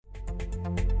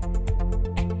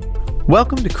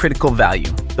Welcome to Critical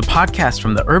Value, the podcast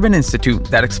from the Urban Institute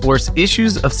that explores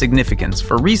issues of significance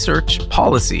for research,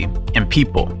 policy, and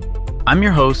people. I'm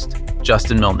your host,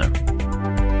 Justin Milner.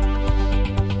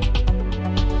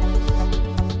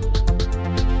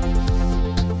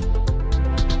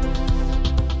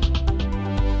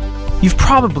 You've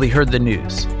probably heard the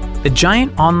news. The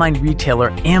giant online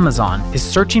retailer Amazon is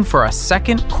searching for a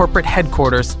second corporate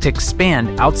headquarters to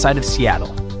expand outside of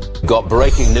Seattle. Got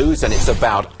breaking news, and it's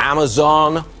about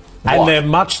Amazon. And their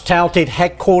much-touted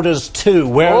headquarters, too.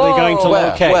 Where are they going to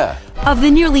locate? Where? Of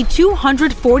the nearly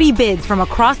 240 bids from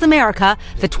across America,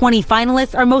 the 20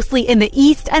 finalists are mostly in the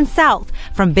East and South,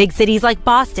 from big cities like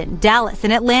Boston, Dallas,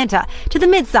 and Atlanta, to the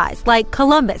mid-size like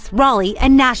Columbus, Raleigh,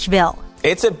 and Nashville.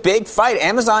 It's a big fight.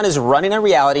 Amazon is running a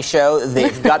reality show.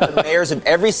 They've got the mayors of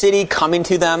every city coming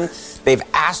to them. They've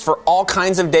asked for all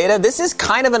kinds of data. This is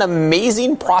kind of an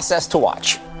amazing process to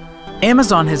watch.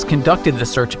 Amazon has conducted the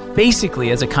search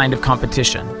basically as a kind of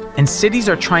competition, and cities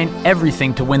are trying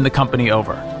everything to win the company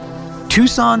over.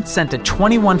 Tucson sent a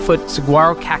 21-foot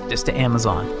saguaro cactus to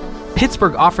Amazon.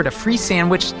 Pittsburgh offered a free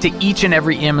sandwich to each and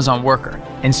every Amazon worker,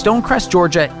 and Stonecrest,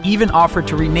 Georgia even offered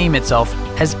to rename itself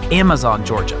as Amazon,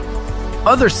 Georgia.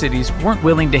 Other cities weren't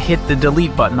willing to hit the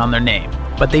delete button on their name,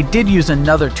 but they did use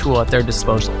another tool at their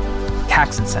disposal: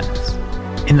 tax incentives.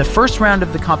 In the first round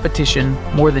of the competition,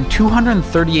 more than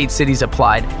 238 cities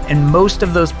applied, and most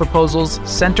of those proposals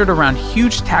centered around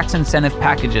huge tax incentive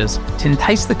packages to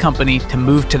entice the company to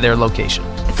move to their location.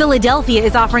 Philadelphia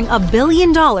is offering $1 billion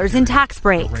in tax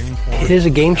breaks. It is a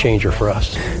game changer for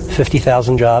us.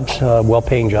 50,000 jobs,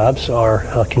 well-paying jobs,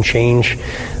 can change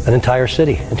an entire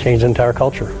city and change an entire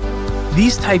culture.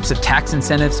 These types of tax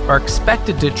incentives are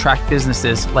expected to attract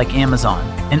businesses like Amazon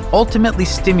and ultimately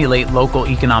stimulate local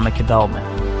economic development.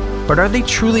 But are they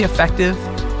truly effective?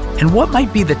 And what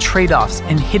might be the trade-offs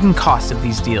and hidden costs of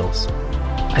these deals?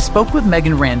 I spoke with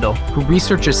Megan Randall, who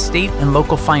researches state and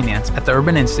local finance at the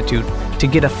Urban Institute, to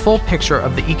get a full picture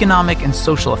of the economic and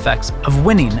social effects of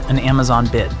winning an Amazon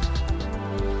bid.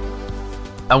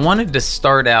 I wanted to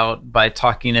start out by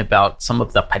talking about some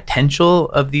of the potential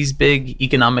of these big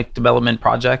economic development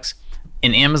projects.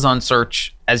 In Amazon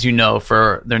Search, as you know,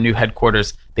 for their new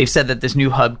headquarters, they've said that this new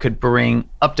hub could bring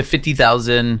up to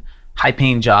 50,000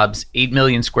 high-paying jobs, 8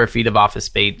 million square feet of office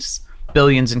space,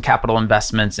 billions in capital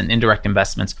investments and indirect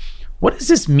investments. What does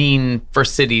this mean for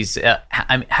cities?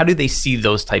 How do they see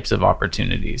those types of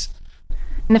opportunities?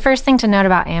 And the first thing to note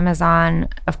about Amazon,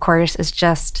 of course, is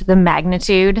just the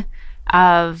magnitude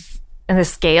of and the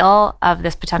scale of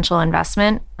this potential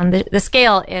investment. And the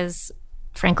scale is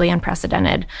frankly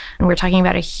unprecedented. And we're talking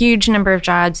about a huge number of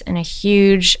jobs and a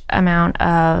huge amount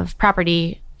of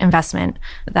property investment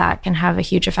that can have a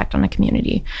huge effect on the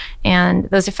community. And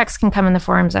those effects can come in the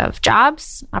forms of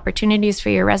jobs, opportunities for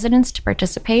your residents to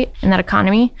participate in that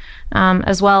economy,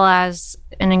 as well as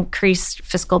an increased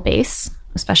fiscal base,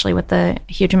 especially with the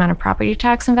huge amount of property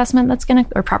tax investment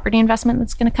property investment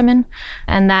that's going to come in.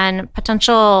 And then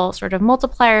potential sort of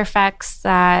multiplier effects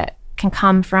that can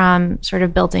come from sort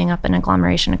of building up an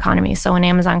agglomeration economy. So when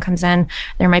Amazon comes in,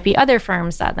 there might be other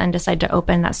firms that then decide to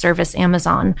open that service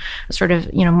Amazon, sort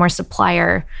of, more a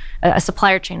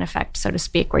supplier chain effect, so to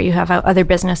speak, where you have other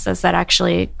businesses that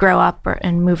actually grow up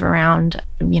and move around,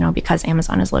 because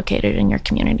Amazon is located in your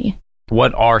community.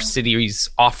 What are cities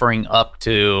offering up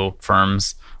to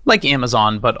firms like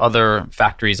Amazon, but other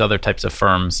factories, other types of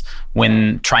firms,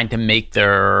 when trying to make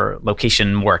their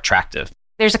location more attractive?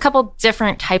 There's a couple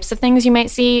different types of things you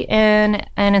might see in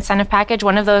an incentive package.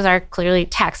 One of those are clearly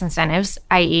tax incentives,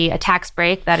 i.e. a tax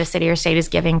break that a city or state is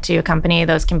giving to a company.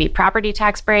 Those can be property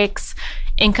tax breaks,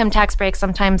 income tax breaks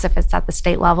sometimes if it's at the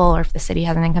state level or if the city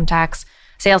has an income tax,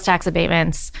 sales tax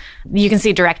abatements. You can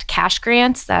see direct cash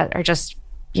grants that are just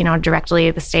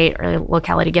directly the state or the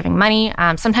locality giving money.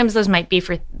 Sometimes those might be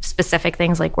for specific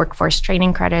things like workforce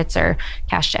training credits or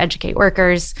cash to educate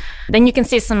workers. Then you can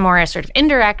see some more sort of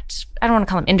indirect, I don't want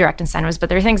to call them indirect incentives, but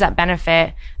there are things that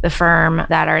benefit the firm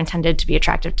that are intended to be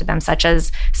attractive to them, such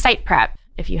as site prep.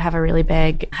 If you have a really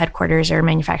big headquarters or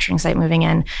manufacturing site moving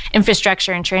in,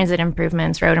 infrastructure and transit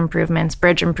improvements, road improvements,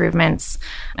 bridge improvements,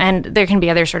 and there can be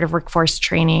other sort of workforce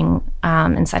training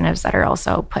incentives that are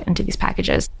also put into these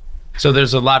packages. So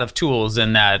there's a lot of tools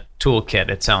in that toolkit,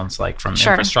 it sounds like, from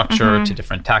infrastructure to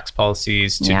different tax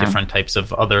policies to different types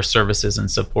of other services and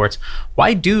supports.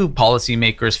 Why do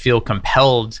policymakers feel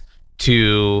compelled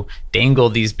to dangle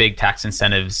these big tax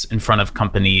incentives in front of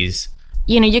companies?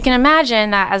 You can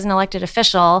imagine that as an elected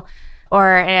official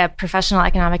or a professional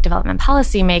economic development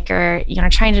policymaker,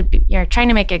 trying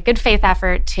to make a good faith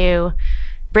effort to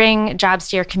bring jobs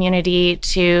to your community,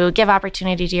 to give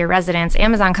opportunity to your residents,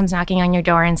 Amazon comes knocking on your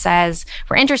door and says,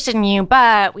 we're interested in you,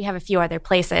 but we have a few other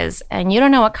places. And you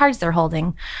don't know what cards they're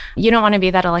holding. You don't want to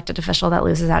be that elected official that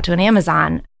loses out to an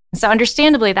Amazon. So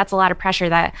understandably, that's a lot of pressure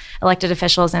that elected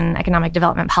officials and economic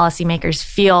development policymakers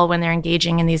feel when they're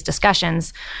engaging in these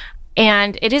discussions.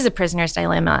 And it is a prisoner's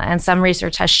dilemma. And some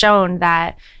research has shown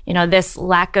that, this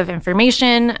lack of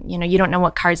information, you don't know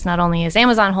what cards not only is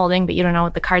Amazon holding, but you don't know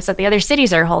what the cards that the other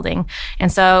cities are holding.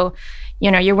 And so,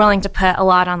 you're willing to put a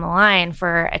lot on the line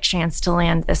for a chance to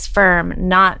land this firm,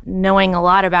 not knowing a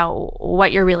lot about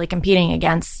what you're really competing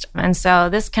against. And so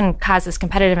this can cause this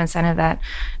competitive incentive that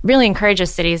really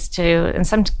encourages cities to, in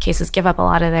some cases, give up a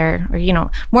lot of their,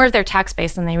 more of their tax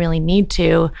base than they really need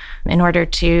to in order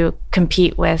to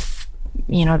compete with,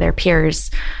 their peers.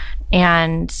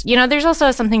 And, there's also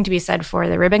something to be said for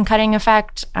the ribbon cutting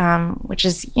effect, which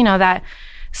is, that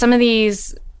some of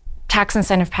these tax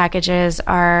incentive packages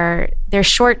they're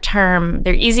short term,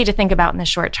 they're easy to think about in the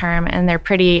short term, and they're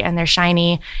pretty and they're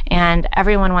shiny, and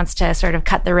everyone wants to sort of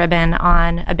cut the ribbon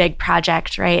on a big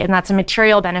project, right? And that's a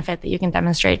material benefit that you can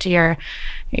demonstrate to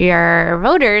your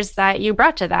voters that you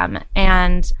brought to them.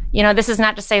 And, this is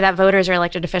not to say that voters or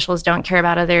elected officials don't care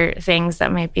about other things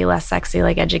that might be less sexy,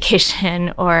 like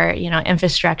education or,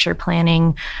 infrastructure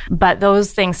planning, but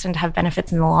those things tend to have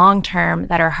benefits in the long term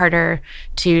that are harder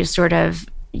to sort of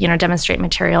demonstrate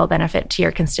material benefit to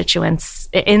your constituents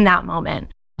in that moment.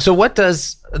 So what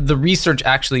does the research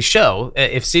actually show?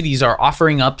 If cities are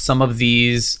offering up some of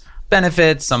these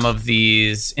benefits, some of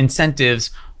these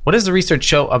incentives, what does the research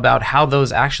show about how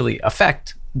those actually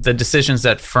affect the decisions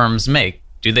that firms make?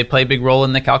 Do they play a big role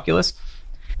in the calculus?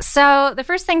 So the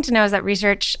first thing to know is that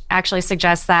research actually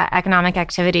suggests that economic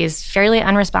activity is fairly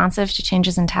unresponsive to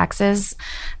changes in taxes.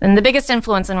 And the biggest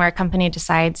influence in where a company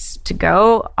decides to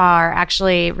go are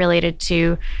actually related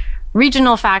to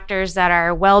regional factors that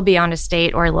are well beyond a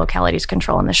state or locality's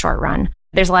control in the short run.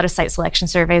 There's a lot of site selection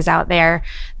surveys out there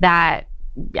that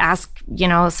ask,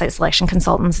 site selection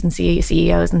consultants and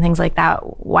CEOs and things like that,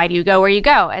 why do you go where you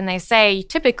go? And they say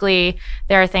typically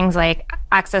there are things like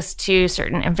access to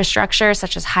certain infrastructure,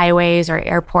 such as highways or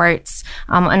airports,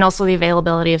 and also the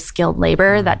availability of skilled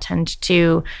labor that tend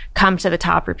to come to the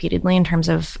top repeatedly in terms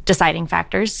of deciding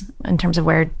factors, in terms of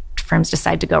where firms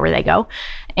decide to go where they go.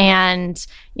 And,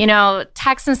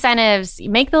 tax incentives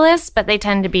make the list, but they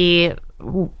tend to be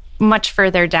much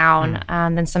further down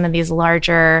than some of these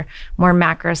larger, more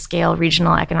macro scale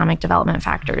regional economic development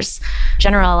factors.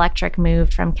 General Electric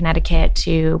moved from Connecticut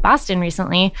to Boston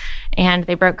recently, and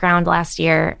they broke ground last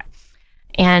year.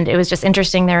 And it was just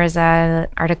interesting. There was an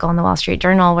article in the Wall Street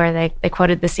Journal where they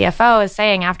quoted the CFO as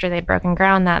saying after they'd broken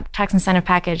ground that tax incentive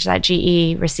package that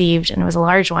GE received, and it was a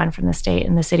large one from the state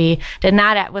and the city,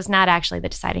 was not actually the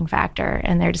deciding factor,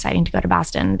 and they're deciding to go to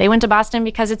Boston. They went to Boston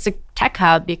because it's a tech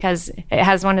hub, because it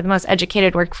has one of the most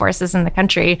educated workforces in the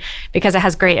country, because it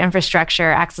has great infrastructure,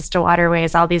 access to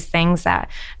waterways, all these things that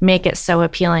make it so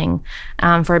appealing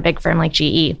for a big firm like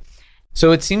GE.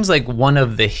 So it seems like one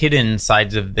of the hidden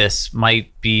sides of this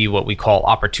might be what we call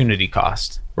opportunity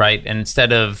cost, right? And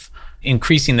instead of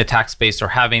increasing the tax base or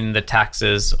having the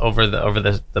taxes over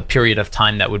the period of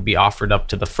time that would be offered up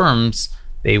to the firms,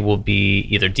 they will be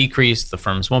either decreased, the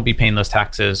firms won't be paying those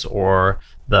taxes, or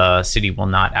the city will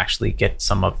not actually get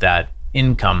some of that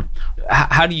income.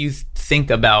 How do you think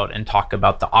about and talk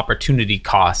about the opportunity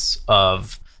costs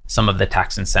of some of the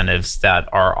tax incentives that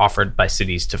are offered by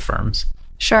cities to firms?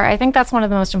 Sure. I think that's one of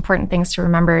the most important things to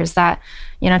remember is that,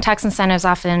 tax incentives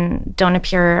often don't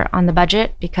appear on the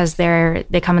budget because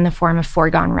they come in the form of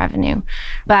foregone revenue.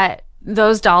 But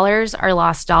those dollars are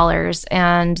lost dollars,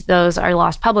 and those are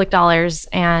lost public dollars.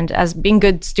 And as being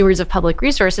good stewards of public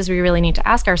resources, we really need to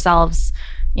ask ourselves,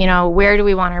 where do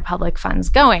we want our public funds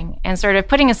going? And sort of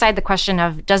putting aside the question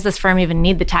of, does this firm even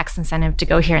need the tax incentive to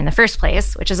go here in the first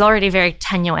place, which is already very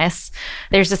tenuous.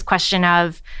 There's this question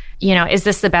of, is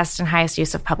this the best and highest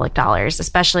use of public dollars,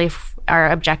 especially if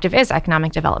our objective is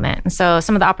economic development? And so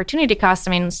some of the opportunity costs,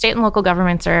 state and local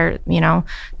governments are,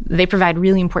 they provide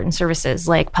really important services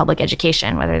like public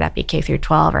education, whether that be K through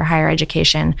 12 or higher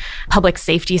education. Public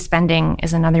safety spending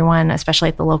is another one, especially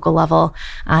at the local level.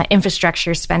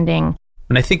 Infrastructure spending.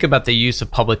 When I think about the use of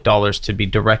public dollars to be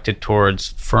directed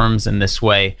towards firms in this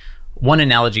way, one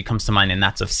analogy comes to mind, and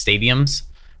that's of stadiums,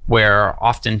 where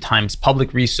oftentimes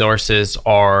public resources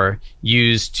are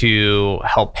used to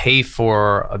help pay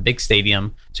for a big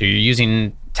stadium. So you're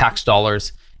using tax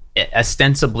dollars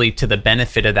ostensibly to the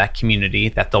benefit of that community,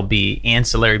 that there'll be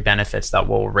ancillary benefits that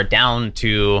will redound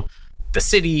to the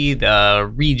city, the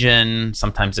region.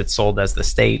 Sometimes it's sold as the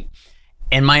state.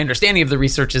 And my understanding of the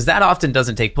research is that often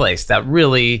doesn't take place, that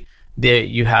really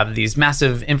you have these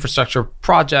massive infrastructure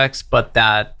projects, but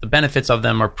that the benefits of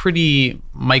them are pretty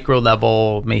micro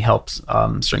level, may help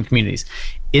certain communities.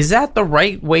 Is that the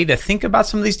right way to think about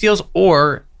some of these deals?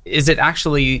 Or is it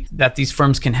actually that these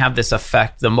firms can have this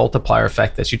effect, the multiplier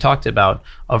effect that you talked about,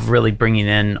 of really bringing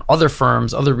in other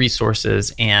firms, other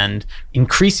resources, and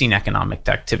increasing economic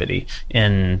activity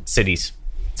in cities?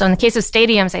 So in the case of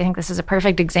stadiums, I think this is a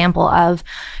perfect example of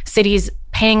cities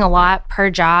paying a lot per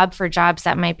job for jobs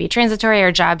that might be transitory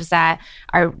or jobs that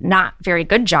are not very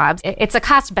good jobs. It's a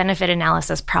cost-benefit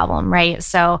analysis problem, right?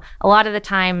 So a lot of the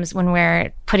times when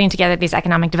we're putting together these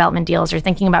economic development deals or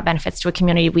thinking about benefits to a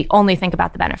community, we only think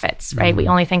about the benefits, right? We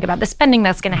only think about the spending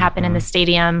that's going to happen in the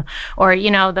stadium or,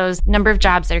 those number of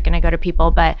jobs that are going to go to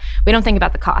people, but we don't think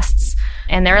about the costs.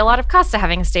 And there are a lot of costs to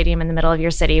having a stadium in the middle of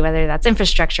your city, whether that's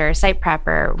infrastructure, site prep,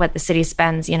 or what the city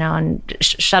spends, on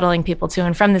shuttling people to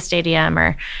and from the stadium or,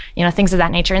 things of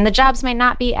that nature. And the jobs might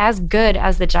not be as good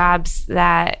as the jobs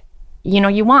that,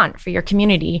 you want for your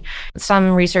community.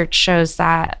 Some research shows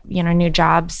that, new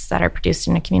jobs that are produced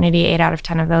in a community, 8 out of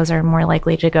 10 of those are more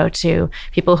likely to go to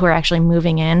people who are actually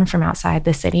moving in from outside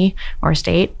the city or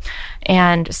state.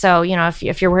 And so,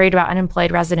 if you're worried about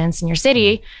unemployed residents in your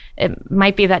city, it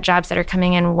might be that jobs that are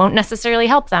coming in won't necessarily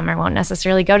help them or won't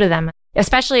necessarily go to them.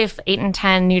 Especially if 8 in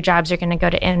 10 new jobs are going to go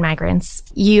to immigrants,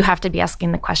 you have to be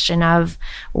asking the question of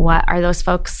what are those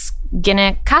folks going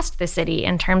to cost the city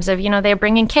in terms of, they're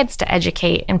bringing kids to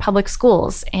educate in public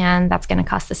schools, and that's going to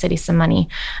cost the city some money.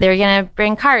 They're going to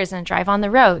bring cars and drive on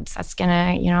the roads. That's going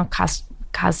to,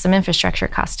 cause some infrastructure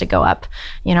costs to go up.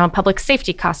 Public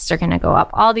safety costs are going to go up.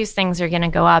 All these things are going to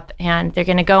go up, and they're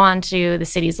going to go onto the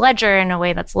city's ledger in a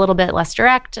way that's a little bit less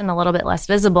direct and a little bit less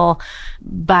visible.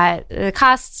 But the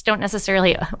costs don't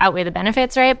necessarily outweigh the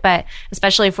benefits, right? But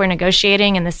especially if we're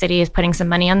negotiating and the city is putting some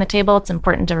money on the table, it's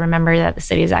important to remember that the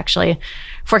city is actually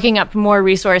forking up more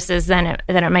resources than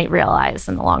it might realize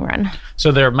in the long run.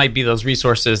 So there might be those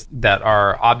resources that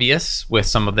are obvious with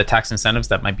some of the tax incentives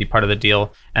that might be part of the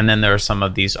deal. And then there are some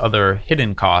of these other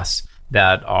hidden costs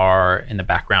that are in the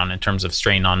background in terms of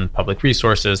strain on public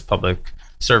resources, public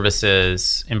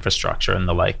services, infrastructure, and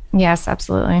the like. Yes,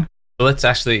 absolutely. Let's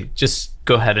actually just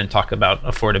go ahead and talk about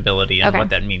affordability and what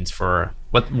that means for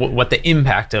what the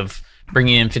impact of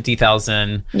bringing in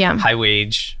 50,000 high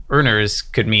wage earners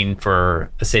could mean for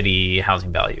a city,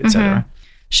 housing value, et cetera.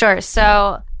 Sure.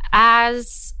 So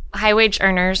as high wage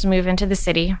earners move into the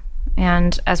city,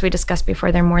 and as we discussed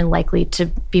before, they're more likely to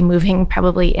be moving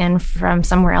probably in from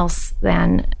somewhere else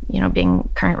than, being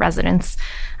current residents.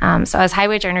 So as high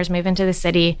wage earners move into the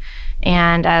city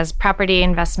and as property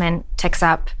investment ticks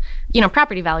up,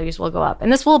 property values will go up.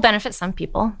 And this will benefit some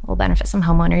people, will benefit some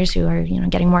homeowners who are,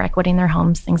 getting more equity in their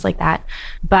homes, things like that.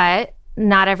 But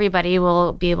not everybody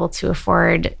will be able to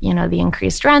afford, the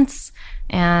increased rents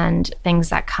and things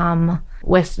that come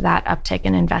with that uptick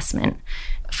in investment.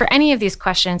 For any of these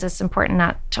questions, it's important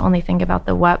not to only think about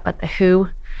the what, but the who,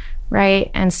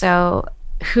 right? And so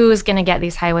who is going to get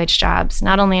these high wage jobs,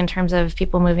 not only in terms of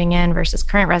people moving in versus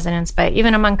current residents, but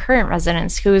even among current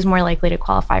residents, who is more likely to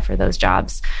qualify for those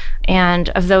jobs? And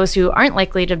of those who aren't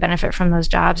likely to benefit from those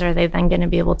jobs, are they then going to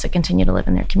be able to continue to live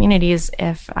in their communities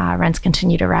if rents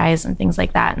continue to rise and things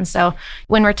like that? And so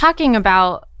when we're talking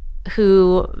about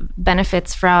who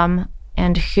benefits from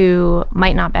and who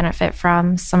might not benefit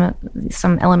from some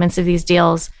elements of these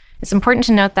deals, it's important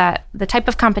to note that the type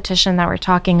of competition that we're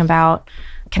talking about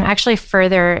can actually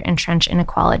further entrench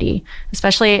inequality,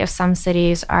 especially if some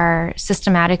cities are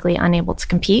systematically unable to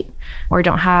compete or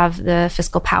don't have the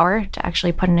fiscal power to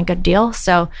actually put in a good deal.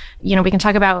 So, we can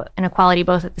talk about inequality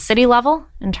both at the city level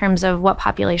in terms of what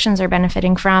populations are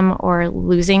benefiting from or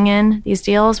losing in these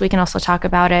deals. We can also talk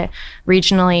about it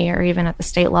regionally or even at the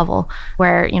state level,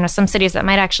 where, some cities that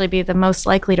might actually be the most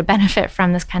likely to benefit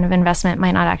from this kind of investment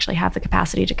might not actually have the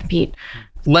capacity to compete.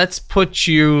 Let's put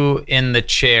you in the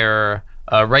chair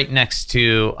right next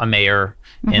to a mayor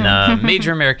in a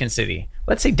major American city.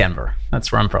 Let's say Denver. That's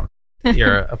where I'm from.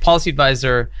 You're a policy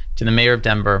advisor to the mayor of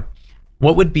Denver.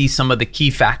 What would be some of the key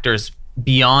factors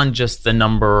beyond just the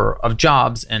number of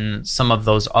jobs and some of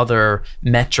those other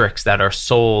metrics that are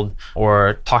sold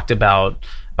or talked about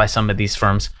by some of these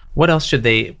firms? What else should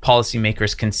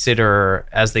policymakers consider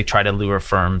as they try to lure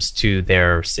firms to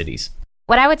their cities?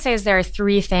 What I would say is there are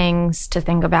 3 things to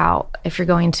think about if you're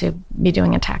going to be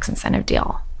doing a tax incentive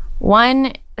deal.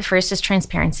 One, the first is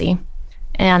transparency.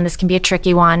 And this can be a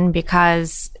tricky one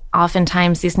because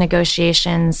oftentimes these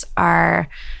negotiations are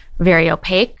very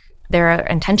opaque. They're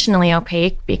intentionally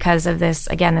opaque because of this,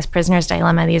 again, this prisoner's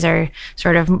dilemma. These are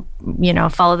sort of,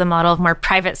 follow the model of more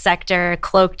private sector,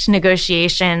 cloaked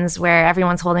negotiations where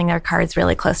everyone's holding their cards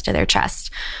really close to their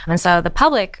chest. And so the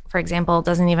public, for example,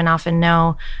 doesn't even often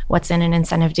know what's in an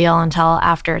incentive deal until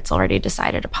after it's already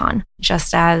decided upon.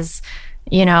 Just as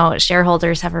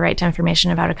shareholders have a right to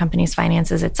information about a company's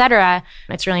finances, et cetera,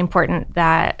 it's really important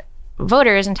that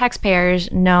voters and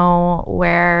taxpayers know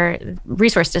where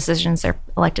resource decisions their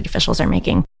elected officials are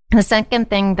making. And the second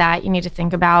thing that you need to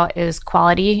think about is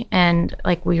quality. And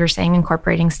like we were saying,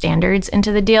 incorporating standards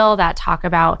into the deal that talk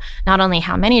about not only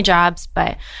how many jobs,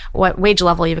 but what wage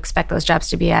level you expect those jobs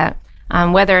to be at.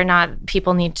 Whether or not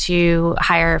people need to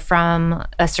hire from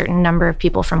a certain number of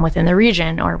people from within the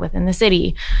region or within the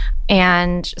city.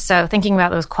 And so thinking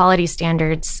about those quality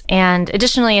standards. And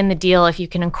additionally, in the deal, if you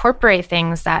can incorporate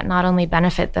things that not only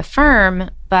benefit the firm,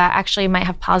 but actually might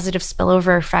have positive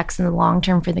spillover effects in the long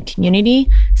term for the community,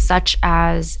 such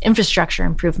as infrastructure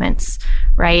improvements,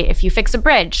 right? If you fix a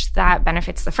bridge, that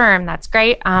benefits the firm, that's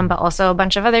great. But also a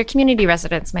bunch of other community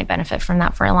residents might benefit from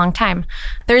that for a long time.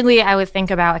 Thirdly, I would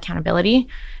think about accountability.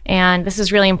 And this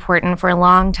is really important. For a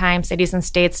long time, cities and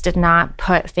states did not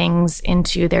put things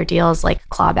into their deals like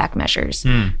clawback measures,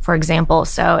 for example.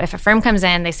 So if a firm comes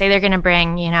in, they say they're going to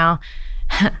bring,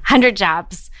 100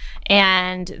 jobs,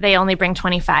 and they only bring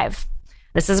 25.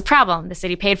 This is a problem. The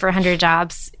city paid for 100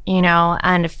 jobs,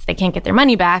 and if they can't get their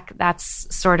money back,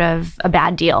 that's sort of a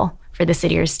bad deal for the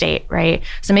city or state, right?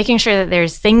 So making sure that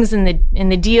there's things in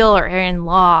the deal or in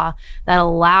law that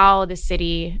allow the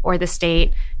city or the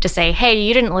state to say, hey,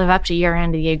 you didn't live up to your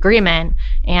end of the agreement,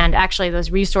 and actually those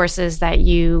resources that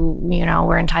you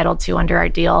were entitled to under our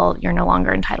deal, you're no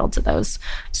longer entitled to those.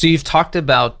 So you've talked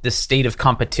about the state of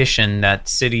competition that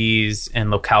cities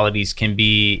and localities can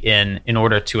be in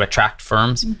order to attract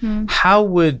firms. Mm-hmm. How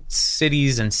would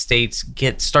cities and states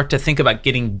start to think about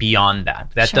getting beyond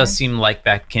that? That does seem like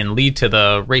that can lead to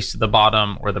the race to the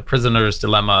bottom or the prisoner's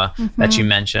dilemma that you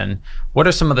mentioned. What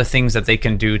are some of the things that they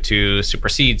can do to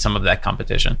supersede some of that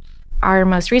competition? Our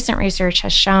most recent research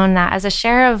has shown that as a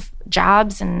share of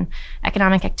jobs and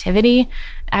economic activity,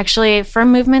 actually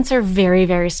firm movements are very,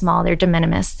 very small. They're de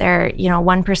minimis. They're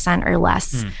 1% or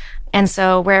less. And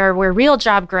so where real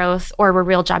job growth or where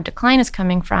real job decline is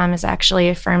coming from is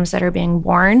actually firms that are being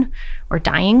born or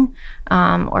dying,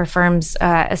 or firms,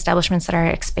 establishments that are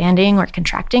expanding or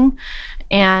contracting.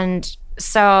 And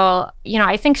so,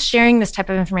 I think sharing this type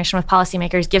of information with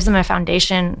policymakers gives them a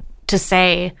foundation to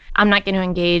say, I'm not going to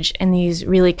engage in these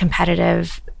really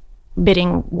competitive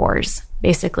bidding wars,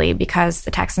 basically, because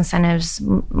the tax incentives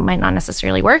might not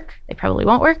necessarily work. They probably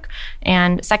won't work.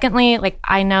 And secondly,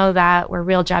 I know that where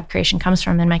real job creation comes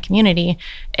from in my community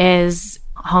is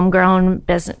homegrown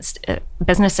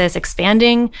businesses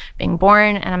expanding, being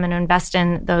born, and I'm going to invest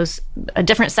in a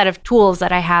different set of tools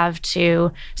that I have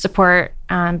to support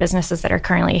businesses that are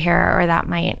currently here or that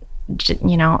might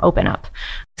open up.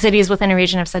 Cities within a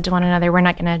region have said to one another, we're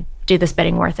not going to do this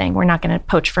bidding war thing. We're not going to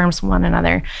poach firms from one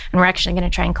another. And we're actually going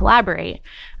to try and collaborate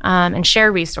and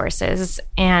share resources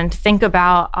and think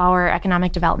about our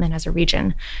economic development as a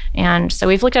region. And so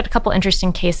we've looked at a couple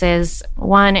interesting cases,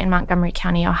 one in Montgomery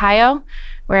County, Ohio,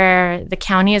 where the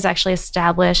county has actually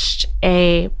established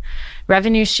a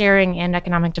revenue sharing and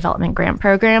economic development grant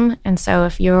program. And so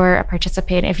if you're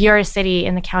a city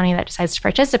in the county that decides to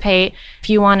participate, if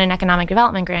you want an economic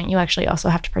development grant, you actually also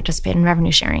have to participate in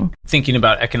revenue sharing. Thinking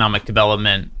about economic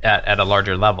development at a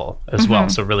larger level as well.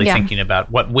 So really thinking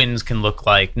about what wins can look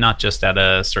like, not just at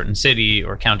a certain city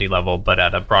or county level, but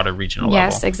at a broader regional level.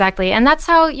 Yes, exactly. And that's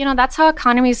how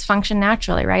economies function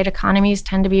naturally, right? Economies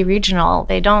tend to be regional.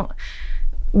 They don't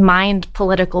mind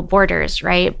political borders,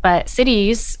 right? But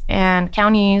cities and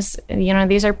counties,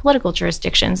 these are political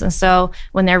jurisdictions. And so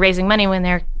when they're raising money, when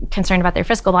they're concerned about their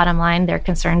fiscal bottom line, they're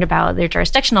concerned about their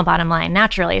jurisdictional bottom line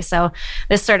naturally. So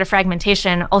this sort of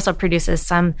fragmentation also produces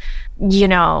some,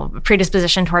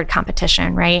 predisposition toward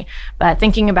competition, right? But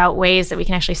thinking about ways that we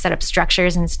can actually set up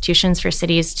structures and institutions for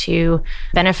cities to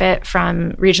benefit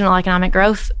from regional economic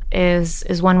growth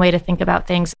is one way to think about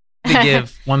things. To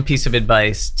give one piece of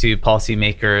advice to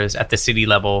policymakers at the city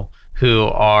level who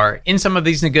are in some of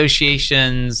these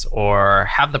negotiations or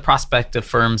have the prospect of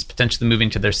firms potentially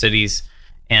moving to their cities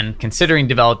and considering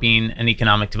developing an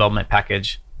economic development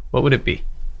package, what would it be?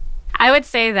 I would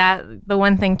say that the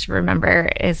one thing to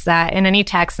remember is that in any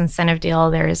tax incentive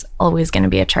deal, there is always going to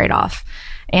be a trade-off.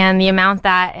 And the amount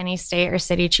that any state or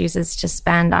city chooses to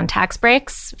spend on tax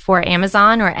breaks for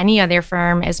Amazon or any other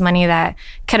firm is money that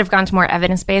could have gone to more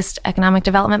evidence-based economic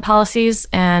development policies.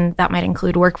 And that might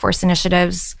include workforce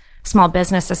initiatives, small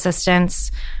business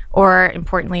assistance, or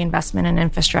importantly, investment in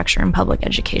infrastructure and public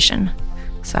education.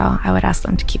 So I would ask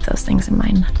them to keep those things in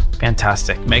mind.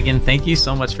 Fantastic. Megan, thank you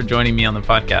so much for joining me on the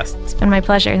podcast. It's been my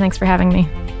pleasure. Thanks for having me.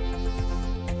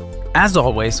 As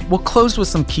always, we'll close with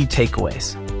some key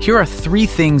takeaways. Here are 3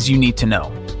 things you need to know.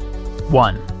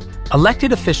 1.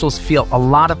 Elected officials feel a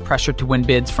lot of pressure to win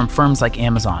bids from firms like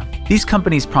Amazon. These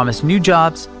companies promise new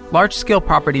jobs, large-scale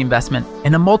property investment,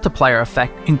 and a multiplier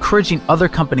effect, encouraging other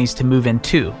companies to move in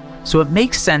too. So it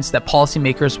makes sense that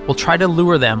policymakers will try to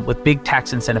lure them with big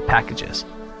tax incentive packages.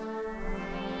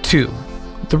 2.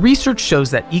 The research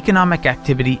shows that economic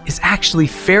activity is actually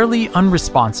fairly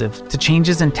unresponsive to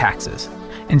changes in taxes,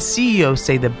 and CEOs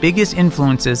say the biggest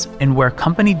influences in where a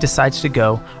company decides to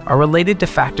go are related to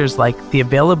factors like the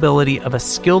availability of a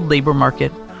skilled labor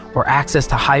market or access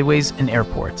to highways and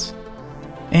airports.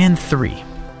 And 3.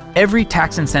 Every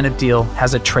tax incentive deal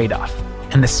has a trade-off,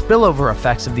 and the spillover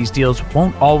effects of these deals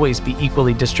won't always be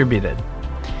equally distributed.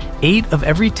 8 of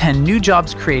every 10 new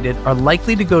jobs created are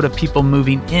likely to go to people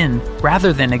moving in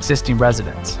rather than existing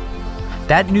residents.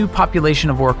 That new population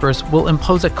of workers will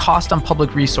impose a cost on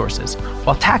public resources,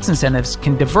 while tax incentives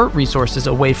can divert resources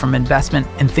away from investment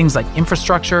in things like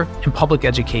infrastructure and public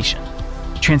education.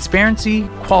 Transparency,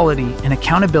 quality, and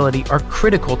accountability are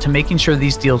critical to making sure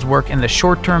these deals work in the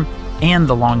short term and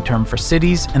the long term for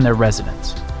cities and their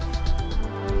residents.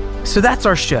 So that's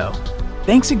our show.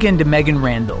 Thanks again to Megan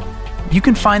Randall. You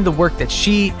can find the work that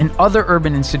she and other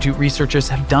Urban Institute researchers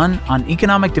have done on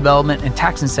economic development and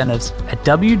tax incentives at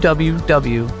www.urban.org.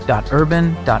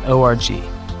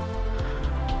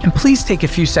 And please take a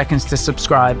few seconds to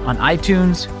subscribe on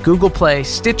iTunes, Google Play,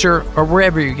 Stitcher, or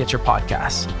wherever you get your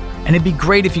podcasts. And it'd be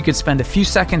great if you could spend a few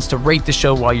seconds to rate the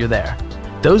show while you're there.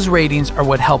 Those ratings are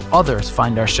what help others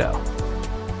find our show.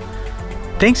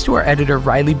 Thanks to our editor,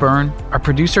 Riley Byrne, our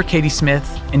producer, Katie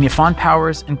Smith, and Yvonne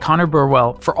Powers and Connor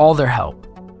Burwell for all their help.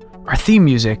 Our theme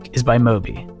music is by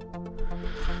Moby.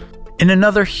 And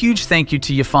another huge thank you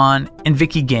to Yvonne and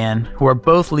Vicky Gann, who are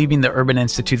both leaving the Urban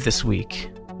Institute this week.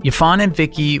 Yvonne and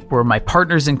Vicky were my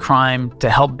partners in crime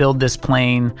to help build this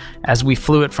plane as we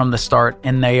flew it from the start,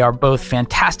 and they are both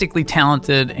fantastically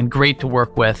talented and great to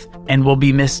work with, and will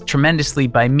be missed tremendously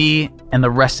by me and the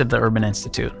rest of the Urban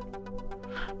Institute.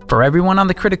 For everyone on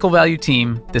the Critical Value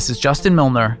team, this is Justin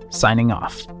Milner signing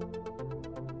off.